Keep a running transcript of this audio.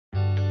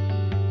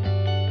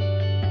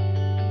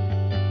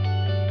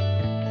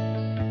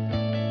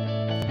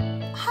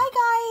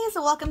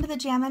welcome to the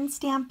Jammin'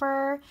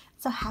 Stamper.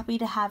 So happy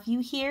to have you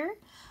here.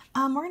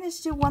 We're going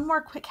to do one more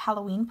quick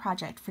Halloween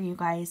project for you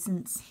guys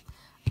since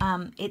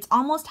it's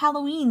almost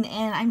Halloween,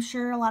 and I'm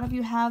sure a lot of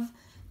you have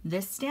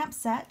this stamp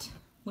set,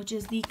 which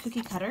is the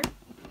cookie cutter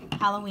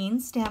Halloween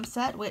stamp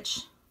set,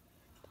 which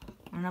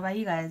I don't know about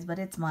you guys, but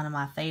it's one of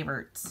my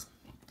favorites.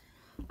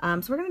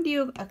 So we're going to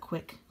do a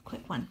quick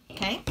one,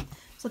 okay?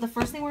 So the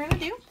first thing we're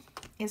going to do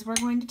is we're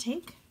going to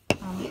take,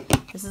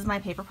 this is my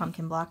paper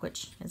pumpkin block,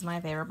 which is my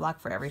favorite block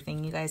for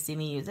everything. You guys see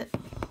me use it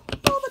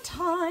all the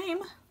time.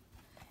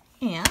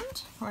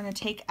 And we're going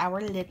to take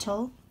our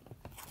little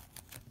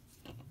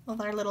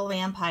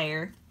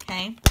vampire,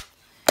 okay?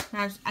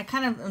 Now I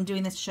kind of am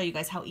doing this to show you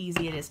guys how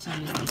easy it is to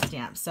use these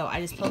stamps. So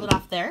I just pulled it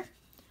off there.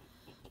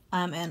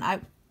 And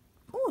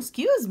oh,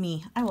 excuse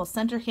me, I will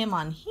center him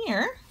on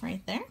here,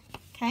 right there,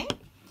 okay?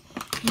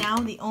 Now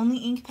the only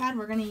ink pad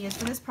we're going to use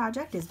for this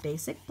project is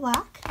Basic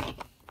Black.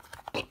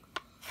 Okay,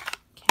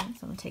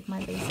 so I'm going to take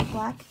my Basic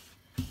Black,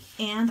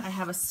 and I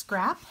have a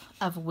scrap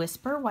of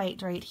Whisper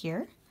White right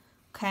here,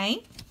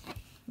 okay?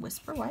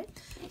 Whisper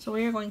White. So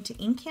we are going to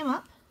ink him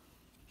up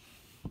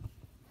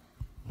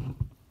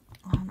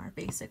on our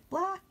Basic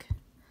Black.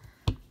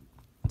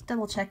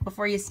 Double check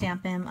before you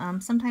stamp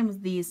him. Sometimes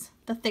the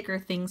thicker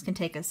things can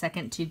take a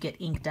second to get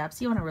inked up,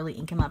 so you want to really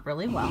ink him up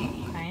really well,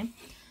 okay?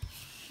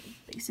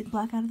 Basic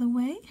Black out of the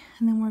way,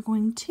 and then we're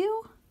going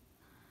to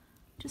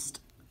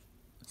just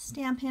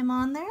stamp him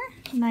on there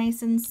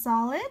nice and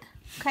solid,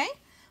 okay?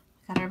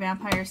 Got our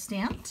vampire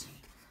stamped.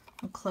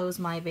 I'll close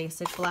my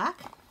Basic Black.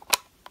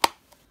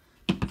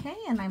 Okay,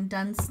 and I'm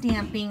done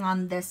stamping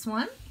on this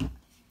one.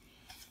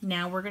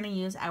 Now we're going to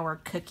use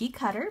our cookie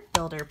cutter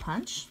builder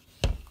punch,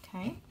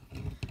 okay?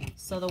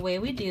 So the way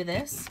we do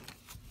this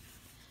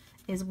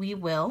is we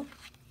will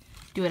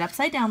do it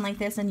upside down like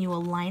this, and you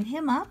will line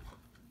him up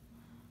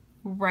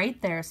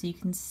right there so you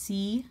can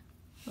see,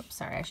 oops,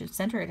 sorry, I should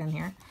center it in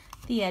here,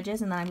 the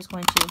edges, and then I'm just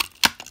going to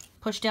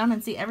push down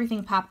and see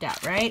everything popped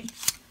out, right?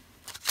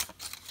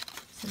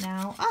 So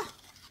now,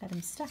 got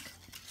him stuck.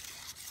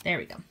 There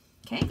we go.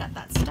 Okay, got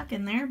that stuck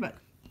in there, but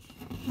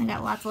I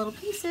got lots of little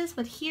pieces,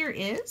 but here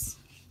is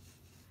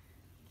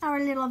our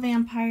little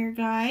vampire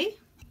guy.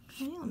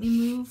 Okay, let me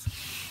move,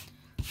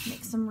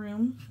 make some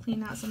room,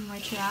 clean out some of my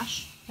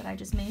trash that I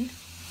just made.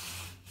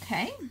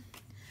 Okay,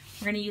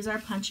 we're going to use our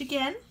punch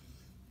again.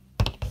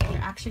 We're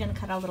actually going to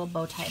cut a little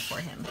bow tie for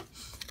him.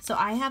 So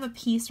I have a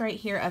piece right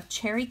here of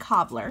Cherry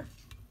Cobbler,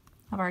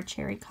 of our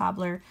Cherry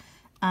Cobbler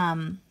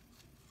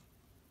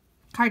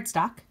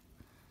cardstock.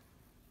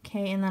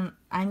 Okay, and then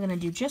I'm going to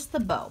do just the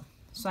bow.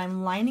 So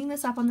I'm lining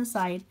this up on the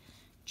side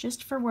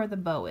just for where the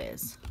bow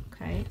is.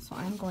 Okay, so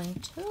I'm going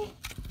to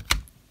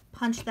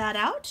punch that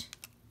out,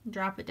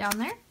 drop it down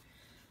there,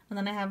 and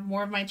then I have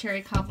more of my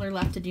Cherry Cobbler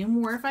left to do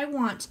more if I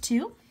want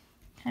to.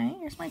 Okay,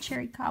 here's my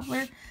Cherry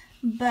Cobbler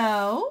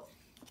bow.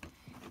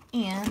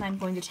 And I'm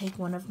going to take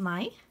one of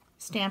my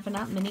Stampin'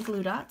 Up! Mini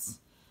glue dots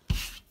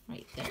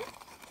right there.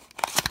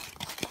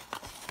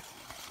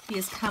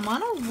 These come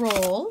on a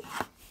roll.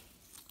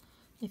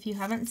 If you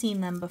haven't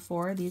seen them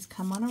before, these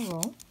come on a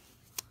roll.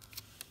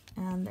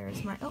 And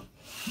there's my, oh,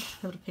 I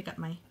able to pick up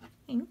my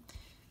thing.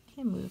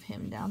 Okay, move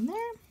him down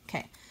there.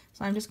 Okay,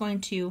 so I'm just going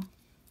to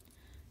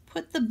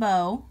put the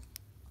bow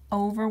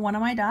over one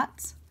of my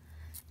dots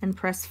and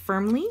press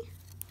firmly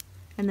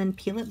and then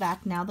peel it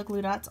back. Now the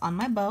glue dot's on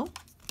my bow.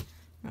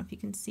 I don't know if you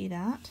can see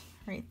that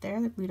right there,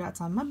 the glue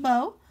dot's on my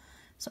bow.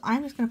 So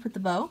I'm just going to put the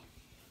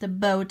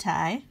bow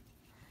tie,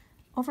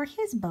 over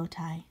his bow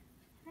tie,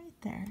 right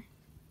there.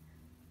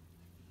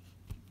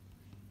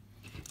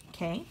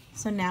 Okay,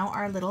 so now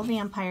our little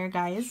vampire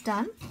guy is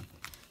done.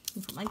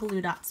 Put my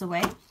glue dots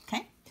away.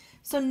 Okay,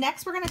 so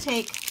next we're going to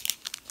take,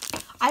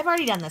 I've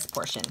already done this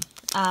portion.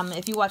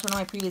 If you watch one of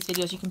my previous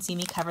videos, you can see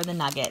me cover the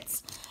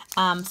nuggets.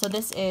 So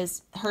this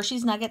is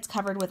Hershey's Nuggets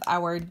covered with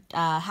our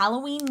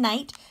Halloween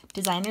Night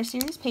Designer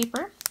Series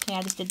paper. Okay,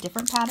 I just did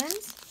different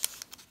patterns,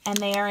 and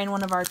they are in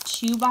one of our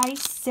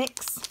 2x8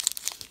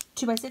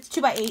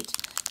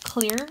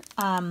 clear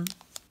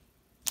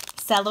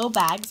cello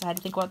bags. I had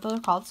to think what those are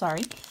called,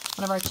 sorry.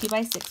 One of our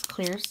 2x6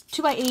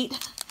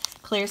 2x8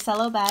 clear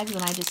cello bags,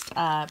 and I just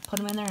put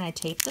them in there and I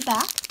taped the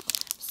back.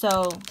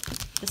 So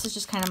this is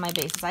just kind of my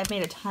basis. I've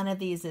made a ton of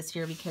these this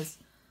year because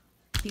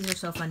these are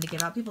so fun to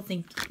give out. People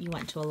think you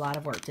went to a lot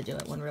of work to do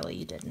it when really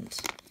you didn't.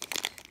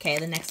 Okay,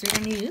 the next we're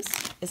going to use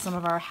is some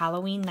of our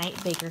Halloween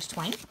Night Baker's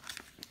Twine.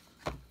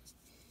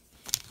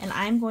 And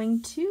I'm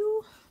going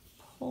to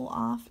pull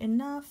off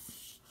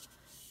enough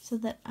so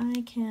that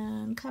I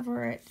can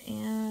cover it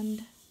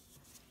and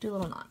do a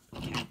little knot.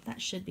 Okay, that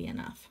should be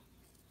enough.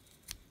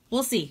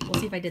 We'll see.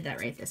 We'll see if I did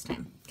that right this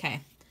time.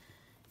 Okay,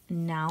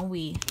 and now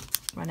we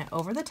run it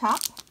over the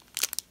top.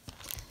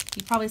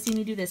 You've probably seen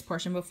me do this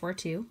portion before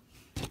too.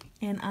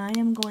 And I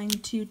am going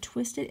to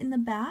twist it in the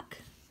back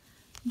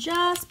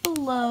just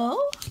below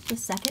the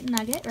second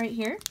nugget right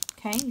here.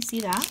 Okay, you see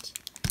that?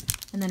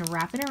 And then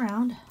wrap it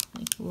around.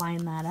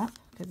 Line that up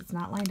because it's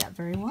not lined up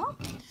very well.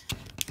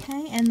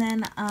 Okay, and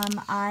then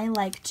I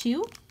like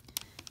to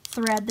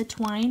thread the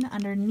twine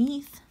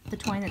underneath the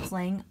twine that's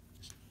laying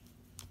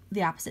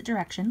the opposite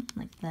direction,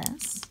 like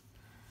this.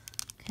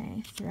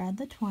 Okay, thread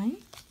the twine.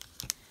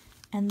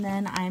 And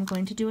then I'm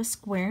going to do a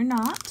square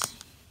knot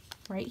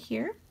right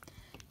here.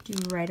 Do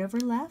right over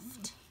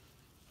left.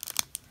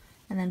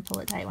 And then pull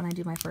it tight when I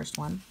do my first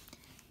one.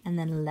 And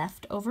then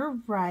left over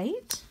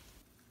right.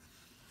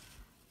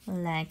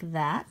 Like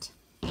that.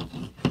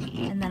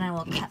 And then I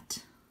will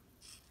cut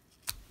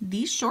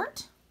these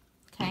short.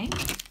 Okay,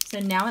 so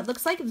now it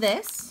looks like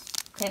this.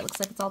 Okay, it looks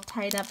like it's all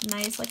tied up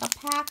nice like a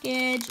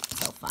package.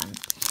 So fun.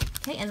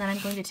 Okay, and then I'm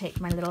going to take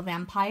my little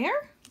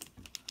vampire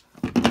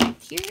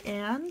here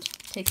and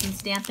take some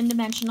Stampin'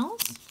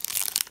 Dimensionals.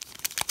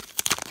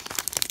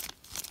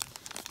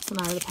 Some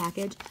out of the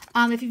package.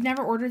 If you've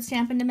never ordered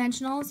Stampin'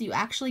 Dimensionals, you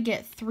actually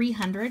get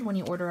 300 when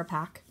you order a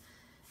pack.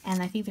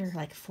 And I think they're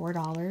like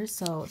 $4,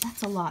 so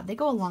that's a lot. They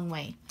go a long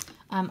way.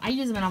 I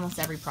use them in almost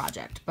every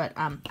project, but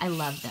I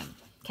love them.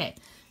 Okay,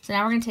 so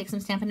now we're going to take some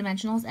Stampin'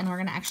 Dimensionals and we're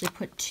going to actually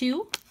put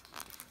 2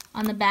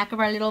 on the back of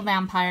our little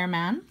vampire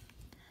man.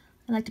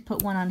 I like to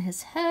put 1 on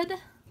his head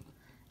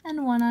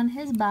and 1 on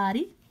his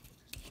body.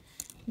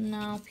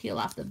 Now peel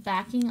off the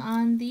backing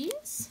on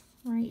these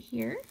right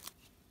here.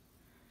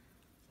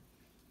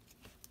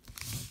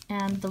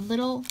 And the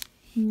little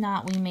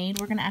knot we made,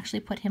 we're going to actually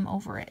put him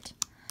over it.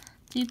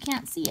 So you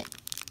can't see it.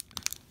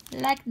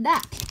 Like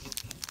that.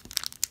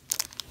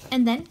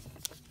 And then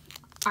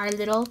our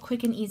little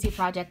quick and easy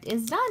project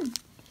is done.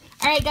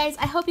 Alright guys,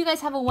 I hope you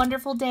guys have a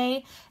wonderful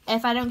day.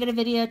 If I don't get a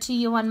video to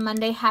you on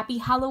Monday, happy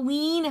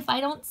Halloween if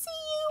I don't see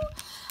you.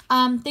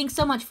 Thanks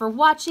so much for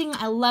watching.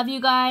 I love you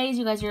guys.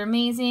 You guys are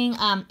amazing.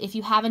 If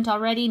you haven't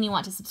already and you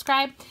want to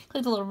subscribe,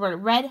 click the little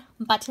red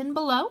button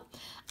below.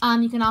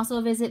 You can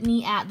also visit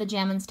me at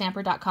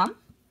thejamandStamper.com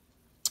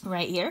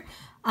right here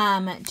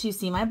to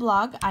see my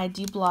blog. I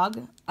do blog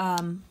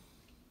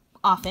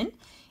often.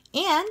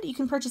 And you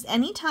can purchase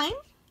anytime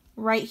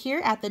right here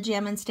at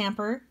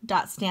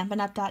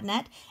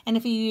thejamandStamper.stampinup.net. And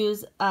if you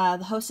use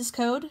the hostess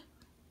code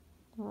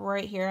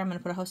right here, I'm going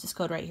to put a hostess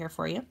code right here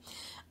for you.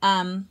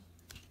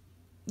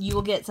 You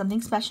will get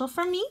something special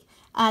from me.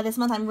 This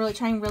month I'm really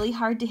trying really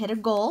hard to hit a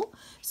goal.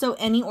 So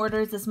any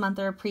orders this month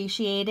are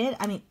appreciated.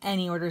 I mean,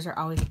 any orders are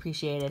always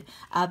appreciated.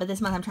 But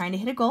this month I'm trying to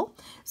hit a goal.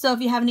 So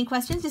if you have any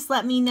questions, just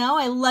let me know.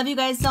 I love you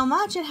guys so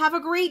much and have a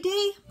great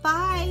day.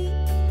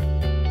 Bye.